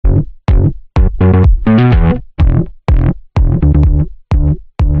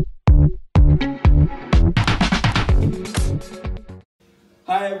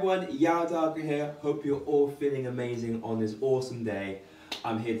now Darko here. Hope you're all feeling amazing on this awesome day.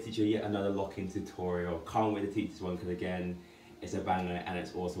 I'm here to teach you yet another lock-in tutorial. Can't wait to teach this one because again, it's a banger and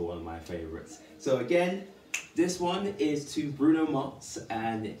it's also one of my favorites. So again, this one is to Bruno Mars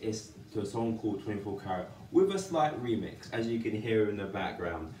and it's to a song called 24 Karat with a slight remix, as you can hear in the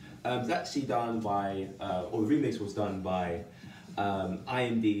background. It's actually done by, or the remix was done by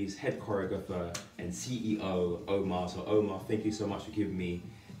IMD's head choreographer and CEO, Omar. So Omar, thank you so much for giving me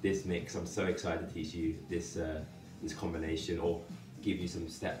this mix. I'm so excited to teach you this, this combination or give you some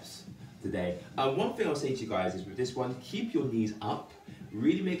steps today. One thing I'll say to you guys is with this one, keep your knees up.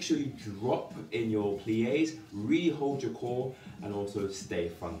 Really make sure you drop in your pliés, really hold your core and also stay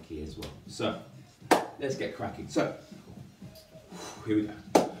funky as well. So let's get cracking. So here we go.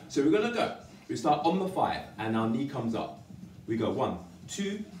 So we're gonna go. We start on the 5 and our knee comes up. We go 1,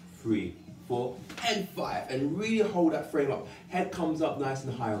 2, 3, 4, and 5. And really hold that frame up. Head comes up nice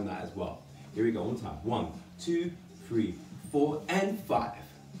and high on that as well. Here we go, one time. 1, 2, 3, 4, and 5.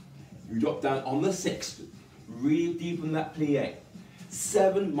 You drop down on the 6. Really deep in that plie.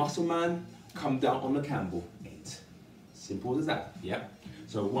 7, muscle man, come down on the Campbell. 8. Simple as that, yeah?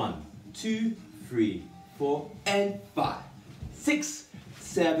 So 1, 2, 3, 4, and 5. 6,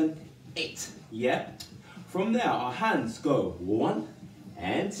 7, 8, yeah? From there, our hands go 1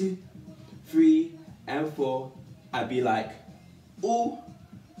 and 2, 3 and 4. I'd be like, ooh,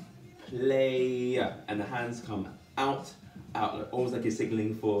 play. And the hands come out, almost like you're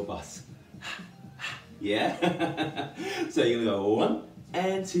signaling for a bus. Yeah? So you're gonna go 1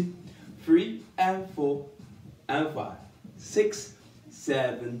 and 2, 3 and 4 and 5, 6,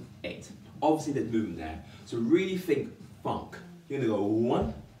 7, 8. Obviously there's movement there. So really think funk. You're gonna go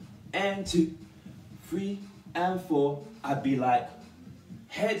 1 and 2, 3 and 4. I'd be like,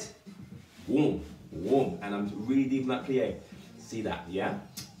 head, warm, warm. And I'm really deep in that plie. See that, yeah?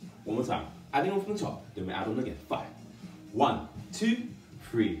 One more time. Adding on from the top. Then we add on again. 5. 1, 2,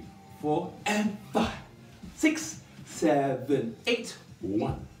 3, 4, and 5. 6, 7, 8.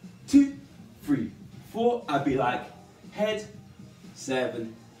 1, 2, 3, 4. I'd be like, head,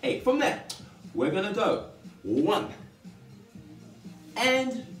 7, 8. From there, we're gonna go 1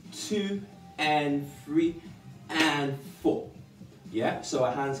 and 2 and 3 and 4. Yeah, so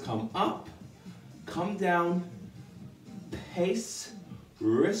our hands come up, come down, pace,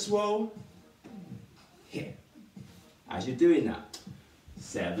 wrist roll, here. As you're doing that,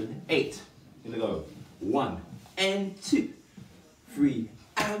 7, 8. You're gonna go 1 and 2, 3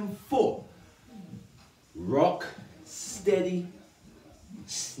 and 4. Rock, steady,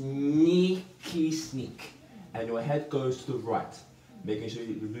 sneaky sneak. And your head goes to the right, making sure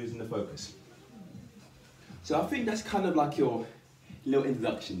you're losing the focus. So I think that's kind of like your little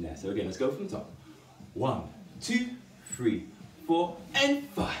introduction there. So again, let's go from the top. 1, 2, 3, 4, and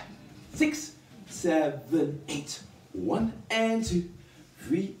 5. 6, 7, 8. 1 and 2,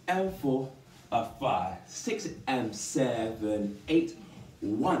 3 and 4, 5, 6 and 7, 8.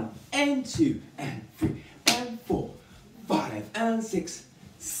 1 and 2 and 3 and 4, 5 and 6,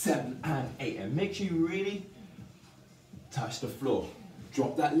 7 and 8. And make sure you really touch the floor.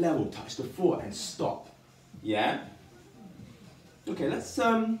 Drop that level, touch the floor and stop. Yeah? Okay, let's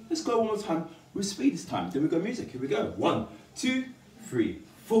go one more time with speed this time. Then we go music. Here we go. 1, 2, 3,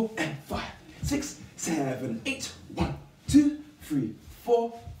 4, and 5. 6, 7, 8. 1, 2, 3,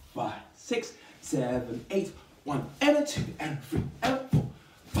 4, 5, 6, 7, 8. 1 and a 2 and 3 and 4,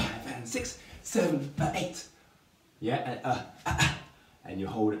 5 and 6, 7, 8. Yeah, and you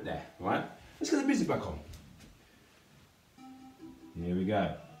hold it there, right? Let's get the music back on. Here we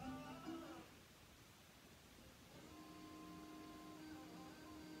go.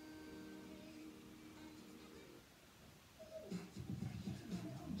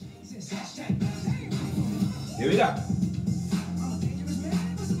 Here we go.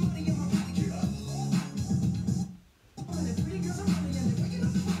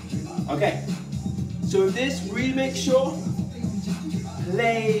 Okay, so with this, really make sure,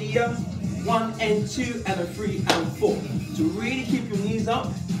 play 1 and 2 and a 3 and 4. So really keep your knees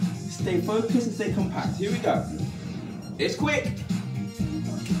up, stay focused and stay compact. Here we go. It's quick.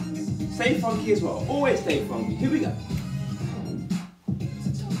 Stay funky as well, always stay funky. Here we go.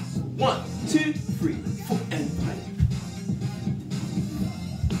 1, 2, 3, 4, and 5.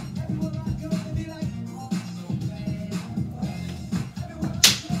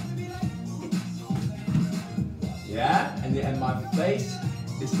 Yeah, and my face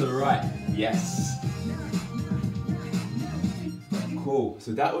is to the right. Yes. Cool.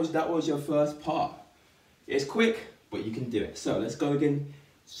 So that was your first part. It's quick, but you can do it. So let's go again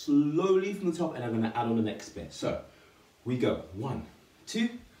slowly from the top, and I'm going to add on the next bit. So we go 1, 2,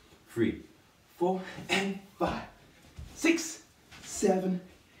 3, 4, and 5, 6, 7,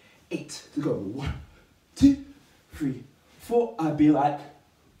 8. To go. 1, 2, 3, 4. I'd be like,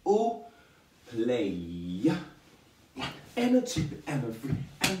 oh, play. 1 and a 2 and a 3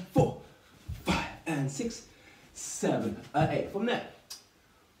 and 4, 5 and 6, 7 and 8. From there,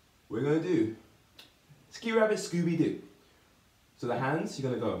 we're going to do Ski Rabbit Scooby Doo. So the hands,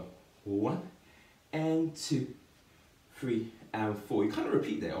 you're going to go 1 and 2, 3 and 4. You kind of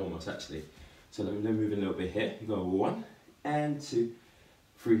repeat there almost actually. So let me move a little bit here. You go 1 and 2,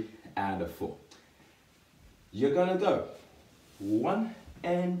 3 and a 4. You're going to go 1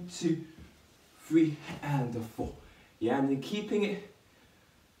 and 2, 3 and a 4. Yeah, and then keeping it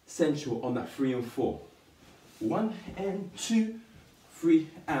central on that 3 and 4. 1 and 2, 3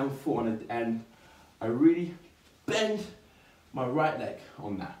 and 4. And I really bend my right leg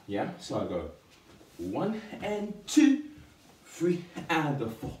on that. Yeah, so I go 1 and 2, 3 and a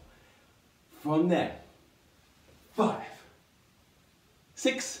 4. From there, 5,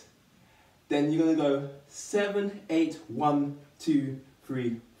 6. Then you're gonna go 7, 8, 1, 2,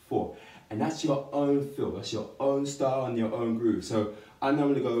 3, 4. And that's your own feel, that's your own style and your own groove. So I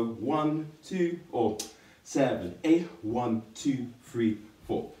normally go 1, 2, or 7, 8, 1, 2, 3,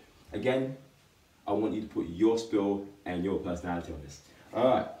 4. Again, I want you to put your spill and your personality on this. All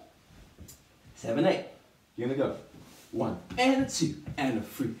right, 7, 8. You're gonna go 1 and a 2 and a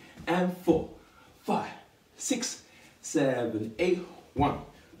 3 and 4, 5, 6, 7, 8, 1,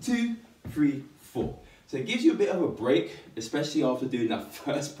 2, 3, 4. So it gives you a bit of a break, especially after doing that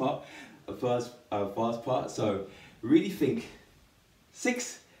first part, fast part. So really think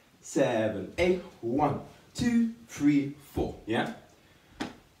 6, 7, 8, 1, 2, 3, 4. Yeah.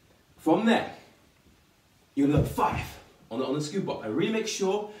 From there, you're gonna go 5 on the scoop up, and really make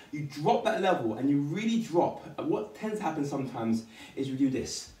sure you drop that level and you really drop. And what tends to happen sometimes is you do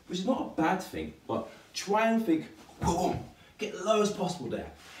this, which is not a bad thing, but try and think, whoa, get low as possible there.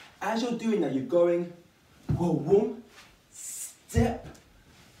 As you're doing that, you're going, whoa, step,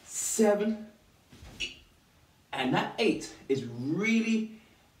 7, 8. And that 8 is really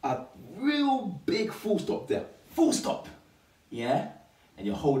a real big full stop there. Full stop, yeah? And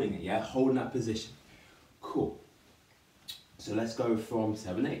you're holding it, yeah? Holding that position. Cool. So let's go from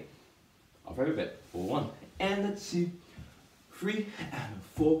 7, 8. Our favorite bit. 1 and a 2, 3 and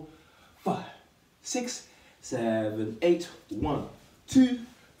a 4, 5, 6, 7, 8. 1, 2,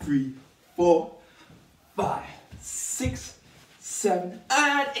 3, 4, 5, 6, 7,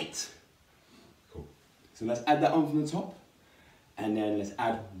 and 8. Cool. So let's add that on from the top. And then let's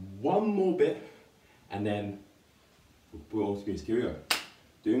add one more bit. And then we'll all music. Here we go.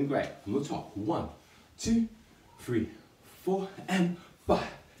 Doing great. From the top. 1, 2, 3, 4, and 5,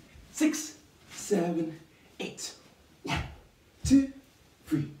 6, 7, 8. 1, 2,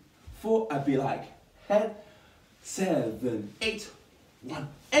 3, 4. I'd be like head. 7, 8. 1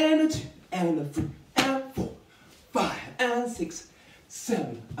 and a 2 and a 3 and 4, 5 and 6,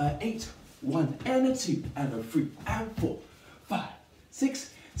 7 and 8. 1 and a 2 and a 3 and 4, 5,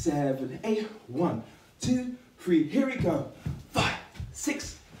 6, 7, 8. 1, 2, 3. Here we go. 5,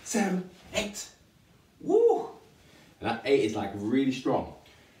 6, 7, 8. Woo! And that 8 is like really strong.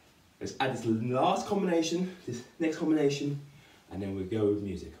 Let's add this last combination, this next combination, and then we'll go with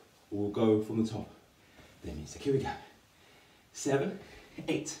music. We'll go from the top. Then music. Here we go. 7,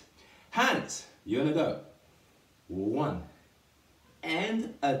 8. Hands. You're gonna go 1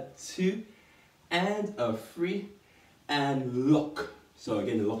 and a 2 and a 3 and lock. So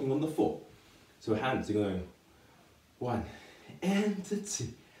again, locking on the 4. So hands, you're going 1 and a 2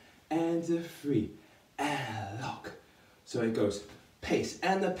 and a 3 and lock. So it goes pace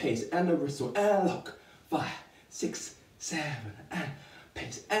and a whistle and lock. 5, 6, 7 and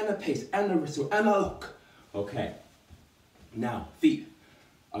pace and a whistle and a lock. Okay. Now feet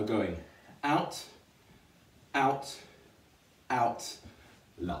are going out, out, out,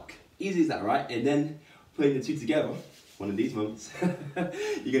 lock. Easy as that, right? And then putting the two together, one of these moments,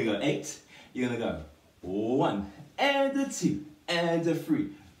 you're gonna go 8, you're gonna go 1 and a 2 and a 3,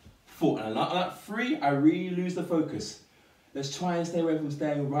 4. And on that 3, I really lose the focus. Let's try and stay away from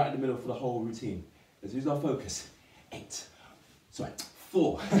staying right in the middle for the whole routine. Let's lose our focus. 8, sorry,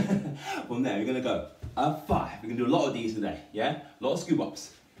 4. From there, you're gonna go 5. We're gonna do a lot of these today, yeah? A lot of scoop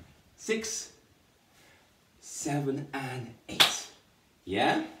ups. 6, 7, and 8.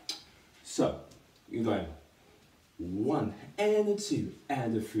 Yeah? So, you're going 1 and a 2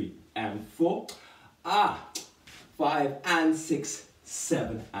 and a 3 and 4. 5 and 6,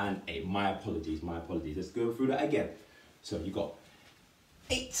 7 and 8. My apologies, my apologies. Let's go through that again. So you got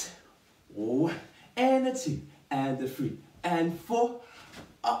 8, 1 and a 2 and a 3 and 4.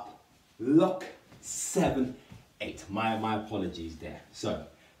 Up, lock, 7, 8. My apologies there. So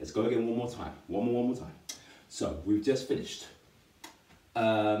let's go again one more time. One more time. So we've just finished.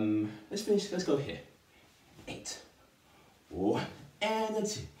 Let's go here. 8. 1 and a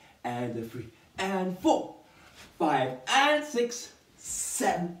 2 and a 3 and 4, 5 and 6,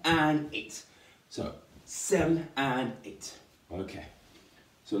 7 and 8. So 7 and 8. Okay.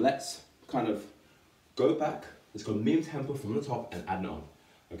 So let's kind of go back. Let's go meme tempo from the top and add it on.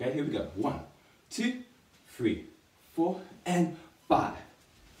 Okay, here we go. 1, 2, 3, 4 and 5,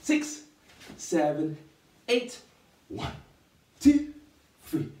 6, 7, 8. 1, 2,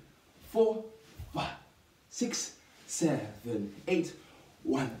 3, 4, 5, 6, 7, 8.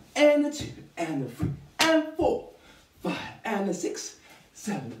 1 and a 2 and a 3 and 4, 5 and a 6,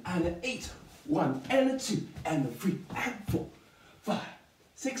 7 and an 8. 1 and a 2 and a 3 and 4, 5,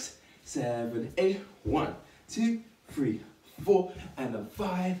 6, 7, 8. 1, 2, 3, 4 and a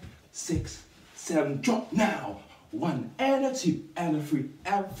 5, 6, 7. Drop now. 1 and a 2 and a 3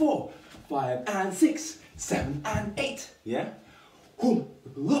 and 4, 5 and 6, 7 and 8. Yeah. Boom,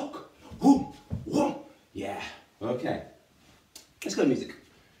 look, boom, boom. Yeah. Okay. Let's go music.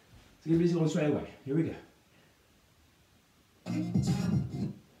 Let's get music on straight away. Here we go.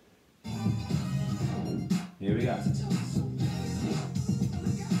 Here we go.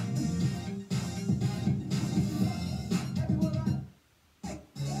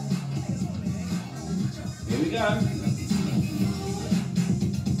 Here we go.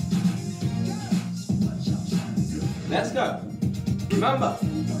 Let's go. Remember,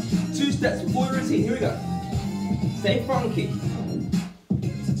 2 steps before your routine. Here we go. Stay funky.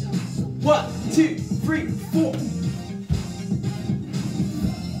 1, 2, 3, 4.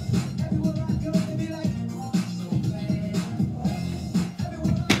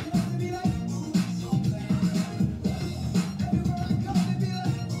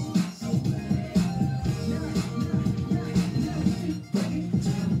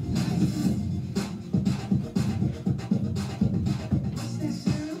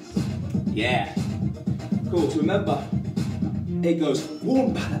 Yeah. Cool. So remember, it goes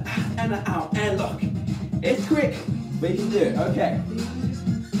boom, and out, and lock. It's quick, but you can do it. Okay.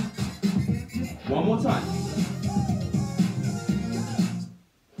 One more time.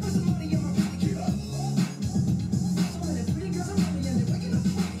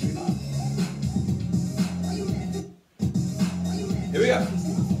 Here we go.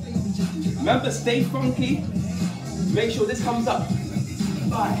 Remember, stay funky. Make sure this comes up.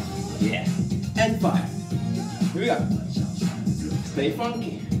 5. Yeah. And 5. Here we go. Stay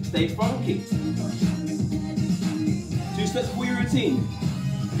funky. Stay funky. 2 steps for your routine.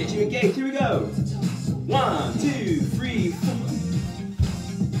 Get you engaged. Here we go. 1, 2, 3, 4.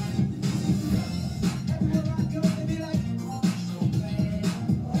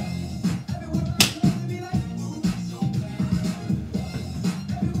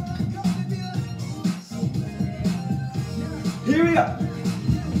 Here we go.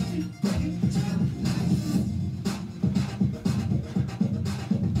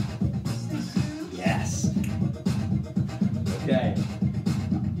 Yes. Okay.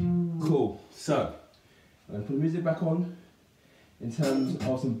 Cool. So, I'm going to put the music back on in terms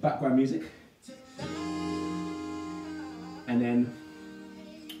of some background music. And then,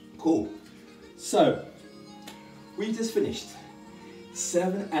 cool. So, we just finished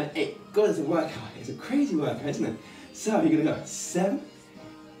 7 and 8. God, it's a workout. It's a crazy workout, isn't it? So you're gonna go 7,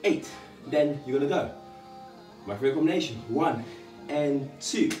 8. Then you're gonna go. My favorite combination. 1 and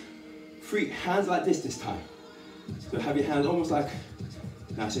 2, 3. Hands like this time. So have your hands almost like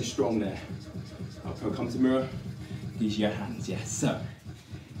nice and strong there. Okay, come to the mirror. These are your hands. Yes. So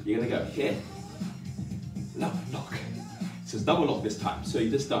you're gonna go here. Lock, lock. So it's double lock this time. So you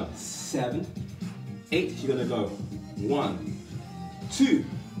just done 7, 8. You're gonna go 1, 2,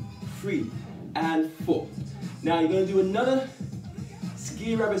 3, and 4. Now you're going to do another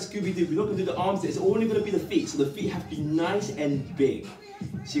ski rabbit Scooby-Doo. We're not going to do the arms, it's only going to be the feet. So the feet have to be nice and big.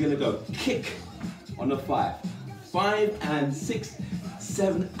 So you're going to go kick on the 5. 5 and 6,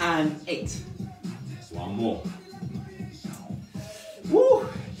 7 and 8. One more. Woo!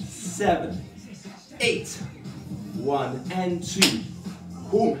 7, 8. 1 and 2.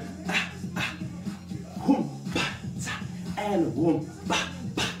 Boom, ah, ah. Boom, ba, ta, and boom, ba.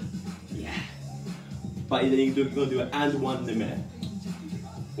 But then you're going to do it and 1 in a minute.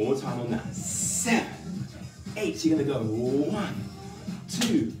 One more time on that. 7, 8. So you're going to go 1,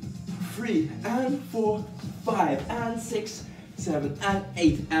 2, 3, and 4, 5, and 6, 7, and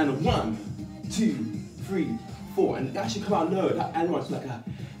 8, and 1, 2, 3, 4. And that should come out low. That and 1. So like that.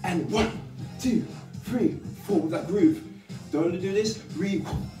 And 1, 2, 3, 4 with that groove. Don't do this. 3,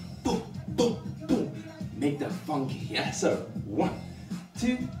 boom, boom, boom. Make that funky, yeah? So 1,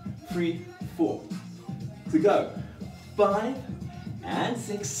 2, 3, 4. To go. 5 and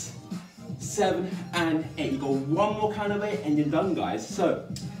 6, 7 and 8. You go one more count of 8 and you're done, guys. So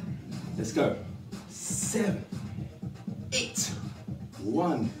let's go. 7, 8.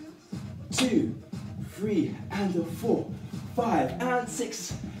 1, 2, 3 and 4, 5 and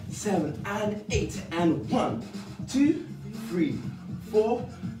 6, 7 and 8, and 1, 2, 3, 4,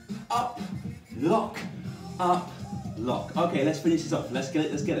 up, lock, up, lock. Okay, let's finish this off. Let's get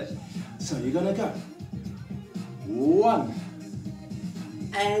it, let's get it. So you're gonna go 1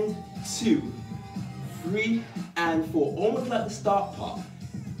 and 2, 3 and 4. Almost like the start part,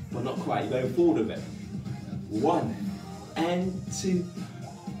 but not quite. You're going forward a bit. 1 and 2,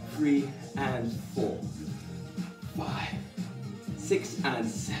 3 and 4, 5, 6 and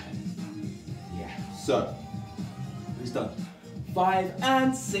 7. Yeah, so who's done? 5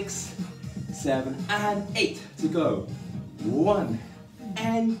 and 6, 7 and 8 to go. 1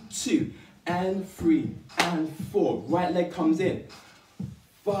 and 2 and 3 and 4. Right leg comes in.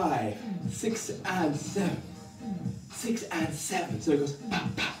 5, 6 and 7. 6 and 7. So it goes ba,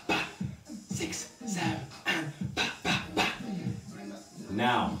 ba, ba. 6, 7 and ba, ba, ba.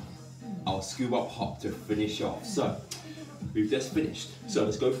 Now, I'll scoop up hop to finish off. So, we've just finished. So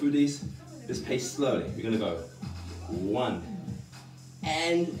let's go through this pace slowly. We're gonna go 1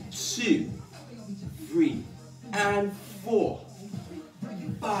 and 2, 3 and 4,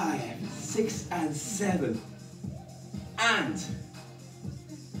 5, 6 and 7, and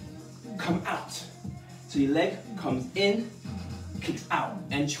come out. So your leg comes in, kicks out,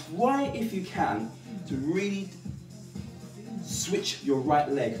 and try if you can to really switch your right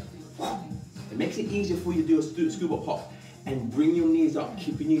leg. It makes it easier for you to do a scuba hop and bring your knees up.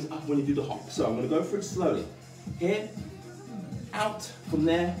 Keep your knees up when you do the hop. So I'm going to go through it slowly. Here, out from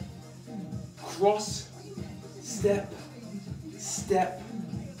there, cross, step, step,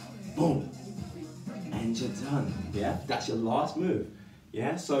 boom, and you're done. Yeah, that's your last move.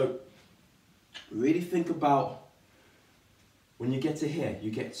 Yeah, so really think about when you get to here,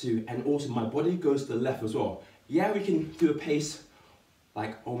 you get to, and also my body goes to the left as well. Yeah, we can do a pace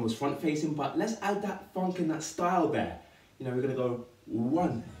like almost front facing, but let's add that funk and that style there. You know, we're gonna go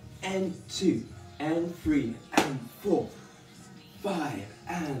 1 and 2 and 3 and 4, 5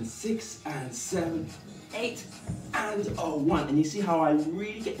 and 6 and 7, 8 and 1. And you see how I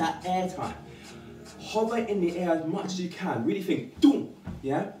really get that air time. Hover in the air as much as you can. Really think, doom,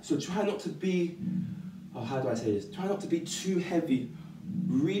 yeah? So try not to be, oh, how do I say this? Try not to be too heavy.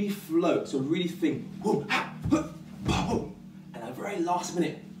 Really float, so really think, boom, ha, boom, boom. And at the very last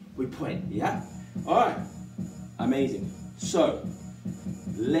minute, we point, yeah? All right, amazing. So,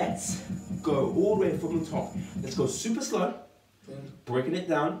 let's go all the way from the top. Let's go super slow, breaking it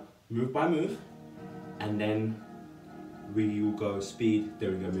down, move by move, and then we will go speed,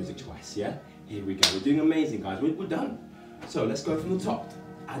 there we go, music twice, yeah? Here we go, we're doing amazing, guys, we're done. So let's go from the top,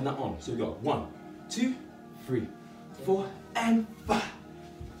 add that on. So we got 1, 2, 3, 4, and 5,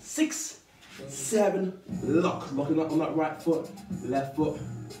 6, 7, lock. Locking up on that right foot,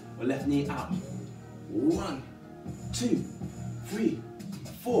 or left knee out. 1, 2, 3,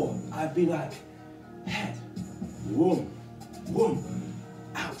 4. I'd be like, head, boom, boom,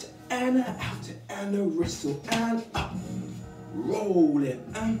 out, and a whistle, and up. Roll it,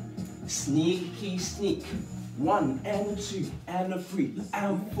 and sneaky sneak. 1 and 2 and 3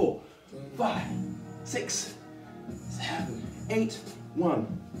 and 4, 5, 6, 7, 8.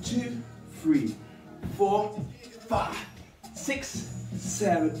 1, 2, 3, 4, 5, 6,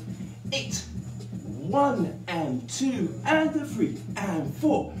 7, 8. 1 and 2 and 3 and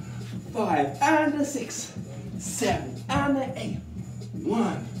 4, 5 and 6, 7 and 8.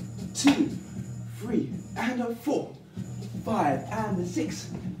 1, 2, 3 and 4, 5 and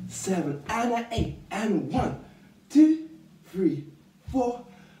 6, 7 and 8. And 1, 2, 3, 4,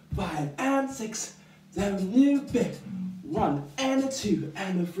 5 and 6, 7, new bit. 1 and 2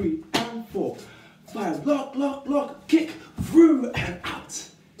 and 3 and 4, 5, lock, lock, lock, kick, through and out.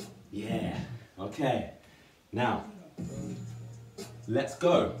 Yeah, okay. Now, let's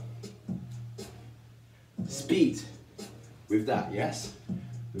go. Speed with that, yes?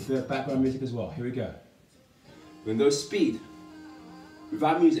 With the background music as well, here we go. We're gonna go speed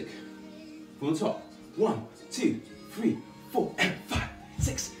without music. From the top, 1, 2, 3, 4, and 5,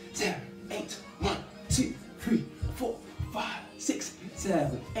 6, 7, 8, 1, 2, 3, 4, 5, 6,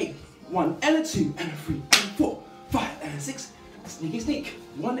 7, 8, 1 and a 2 and a 3 and 4, 5 and a 6, sneaky sneak,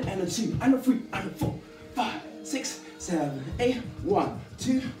 1 and a 2 and a 3 and a 4, 5, 6, 7, 8, 1,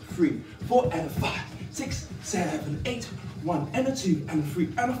 2, 3, 4 and a 5, 6, 7, 8, 1 and a 2 and a 3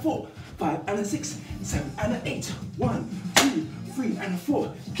 and a 4, 5 and a 6, 7 and a 8. 1, 2, 3 and a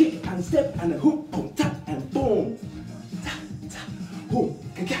 4. Kick and step and a hoop, boom, tap and boom. Tap, tap, boom,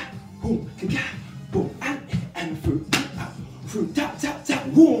 ka-ka, boom, ka-ka, boom, and through, out, through, tap, tap, tap,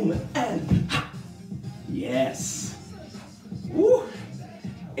 boom, and ha. Yes. Woo.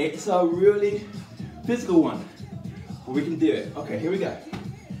 It's a really physical one, but we can do it. Okay, here we go.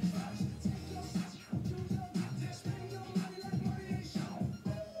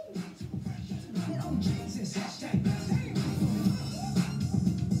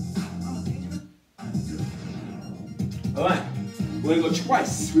 Alright, we're gonna go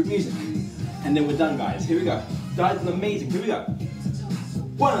twice with music, and then we're done, guys. Here we go. Guys, it's amazing. Here we go.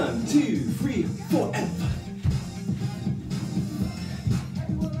 1, 2, 3, 4, and 5.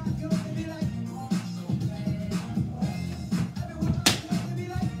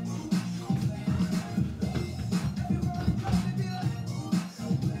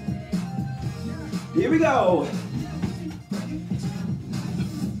 Here we go.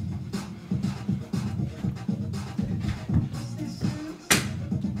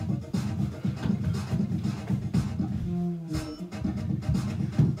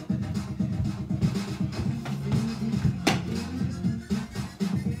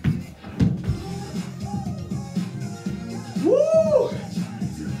 Woo!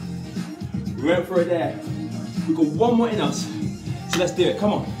 We went for it there. We've got one more in us. So let's do it.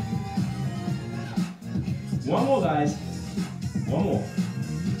 Come on. One more, guys. One more.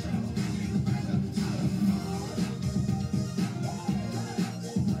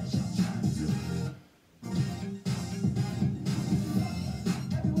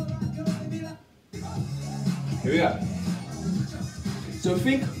 Here we go. So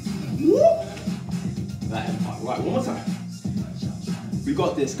think, whoop, that empire. Right, one more time. We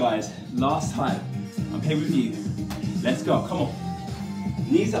got this, guys. Last time. I'm here with you. Let's go. Come on.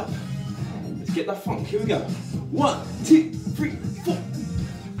 Knees up. Let's get that funk. Here we go. 1, 2, 3, 4.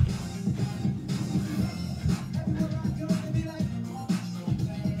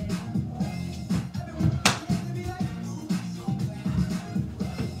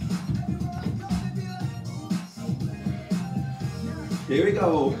 Here we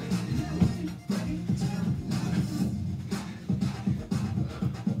go.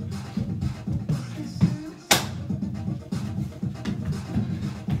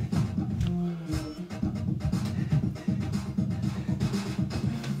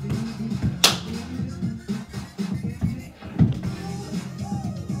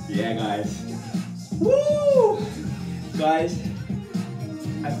 Yeah, guys. Woo! Guys,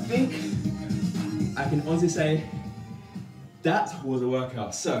 I think I can honestly say that was a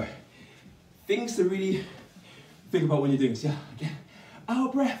workout. So, things to really think about when you're doing this. Yeah, again, out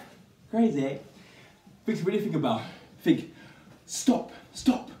of breath. Crazy, eh? Things to really think about. Think, stop,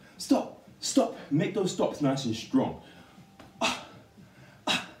 stop, stop, stop. Make those stops nice and strong.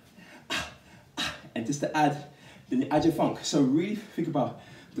 And just to add, then you add your funk. So really think about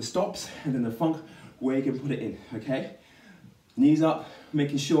the stops and then the funk, where you can put it in, okay? Knees up,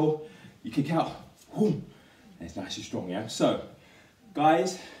 making sure you kick out, whoom, and it's nice and strong, yeah? So,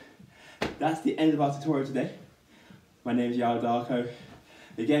 guys, that's the end of our tutorial today. My name is Darko.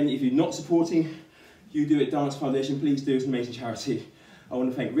 Again, if you're not supporting You Do It Dance Foundation, please do, it's an amazing charity. I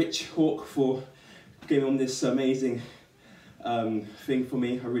want to thank Rich Hawk for giving on this amazing thing for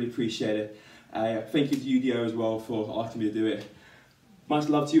me, I really appreciate it. Thank you to UDO as well for asking me to do it. Much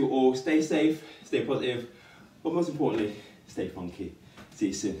love to you all. Stay safe, stay positive, but most importantly, stay funky. See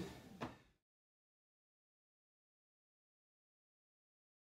you soon.